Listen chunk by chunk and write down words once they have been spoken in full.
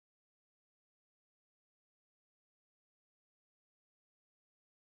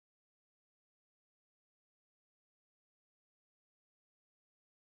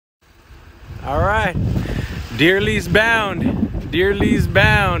All right. Dearly's bound. Dearly's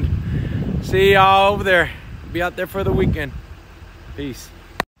bound. See y'all over there. Be out there for the weekend. Peace.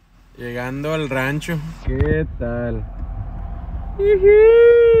 Llegando al rancho. ¿Qué tal?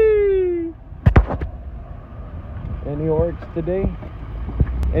 Any oryx today?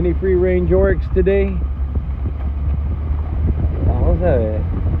 Any free range oryx today? Vamos a ver.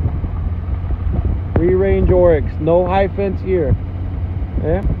 Free range oryx. No high fence here.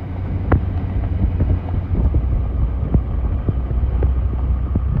 Yeah?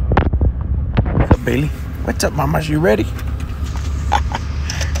 What's up, Bailey? What's up, Mama? You ready?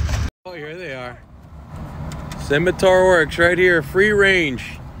 Oh, here they are. Scimitar oryx right here. Free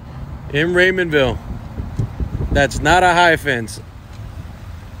range in Raymondville. That's not a high fence.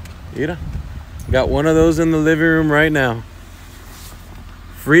 Mira. Got one of those in the living room right now.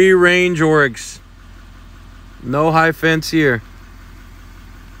 Free range oryx. No high fence here.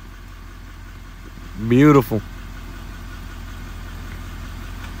 Beautiful.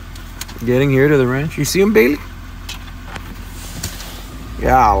 Getting here to the ranch. You see him, Bailey?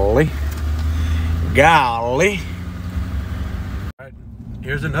 Golly. Golly. All right,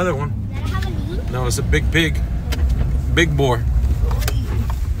 here's another one. Does that have a name? No, it's a big pig. Big boar.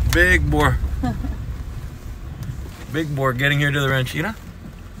 Big boar. Big boar getting here to the ranch. You know?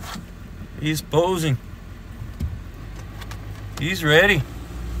 He's posing. He's ready.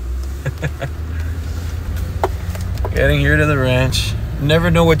 Getting here to the ranch.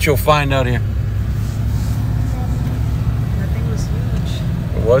 Never know what you'll find out here. That thing was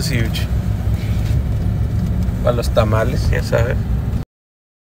huge. It was huge. Para los tamales, ya sabes.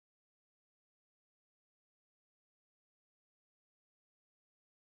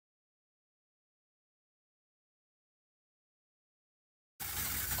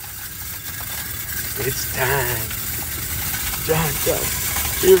 It's time. John,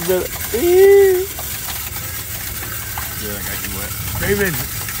 you better. Yeah, I got you wet. Raymond,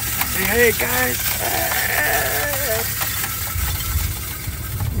 say hey, guys.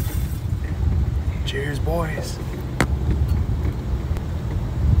 Cheers, boys.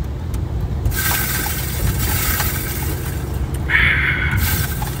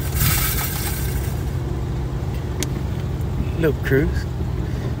 Little cruise.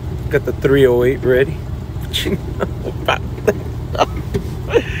 Got the 308 ready. What you know about that?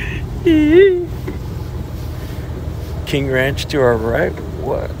 King Ranch to our right.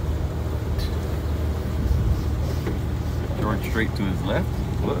 What? George straight to his left.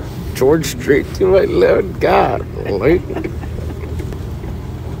 What? George Street to my left. God, like.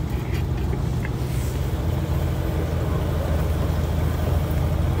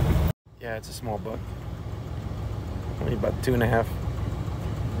 Yeah, it's a small buck. Only about 2.5.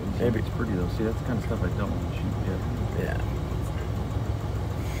 Maybe. It's pretty though. See, that's the kind of stuff I don't want to shoot. Yeah.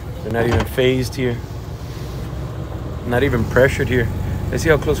 They're not even phased here. Not even pressured here. Let's see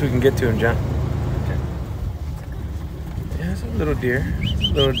how close we can get to him, John. Okay. Yeah, it's a little deer.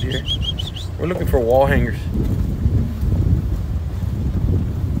 Little deer. We're looking for wall hangers.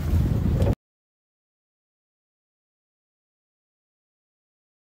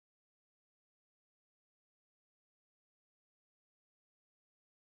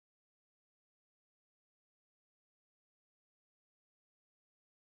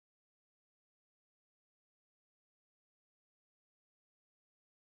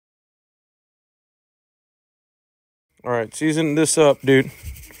 All right, season this up, dude.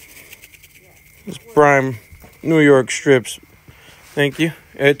 This prime New York strips. Thank you.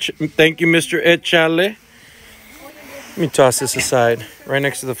 Thank you, Mr. Echale. Let me toss this aside. Right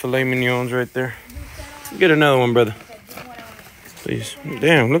next to the filet mignons right there. Get another one, brother. Please.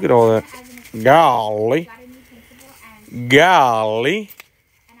 Damn, look at all that. Golly. Golly.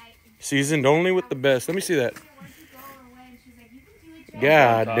 Seasoned only with the best. Let me see that.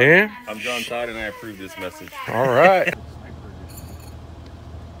 God damn. I'm John Todd and I approve this message. All right.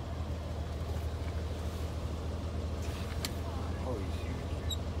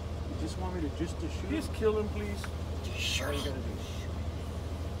 You just want me to just shoot? Just kill him, please. Sure. All you gotta do.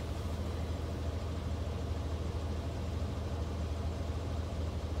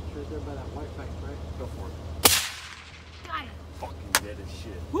 Right there by that white pipe, right? Go for it. Got it. Fucking dead as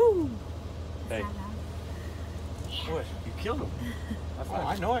shit. Woo! Hey. What? You killed him. Oh,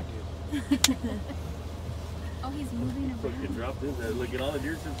 I know I did. Oh, he's moving Fucking around. dropped in there. Look at all the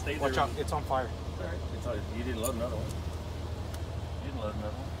deer should stay there. Watch out, it's on fire. Alright. It's all, you didn't load another one. You didn't load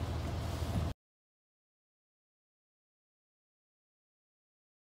another one.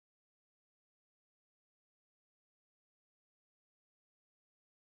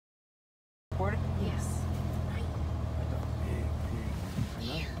 Yes.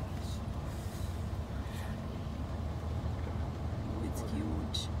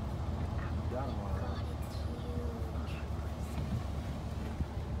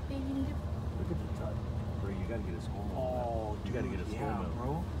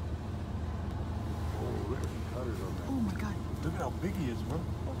 others on that. Oh my god. Look at how big he is, bro.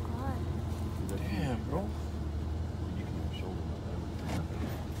 Oh God. Damn, bro. You can even shoulder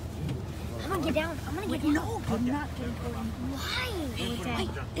I'm gonna get down. I'm gonna get down. No, you're not getting put in. Why?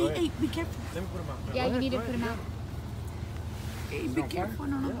 Hey, be careful. Let me put him out. Yeah, you need to put him out. Hey, be careful.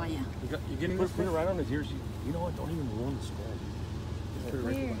 No, no, vaya. You're getting put it right on his ears. You know what? Don't even ruin the skull. Just put it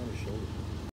right Where? behind his shoulder.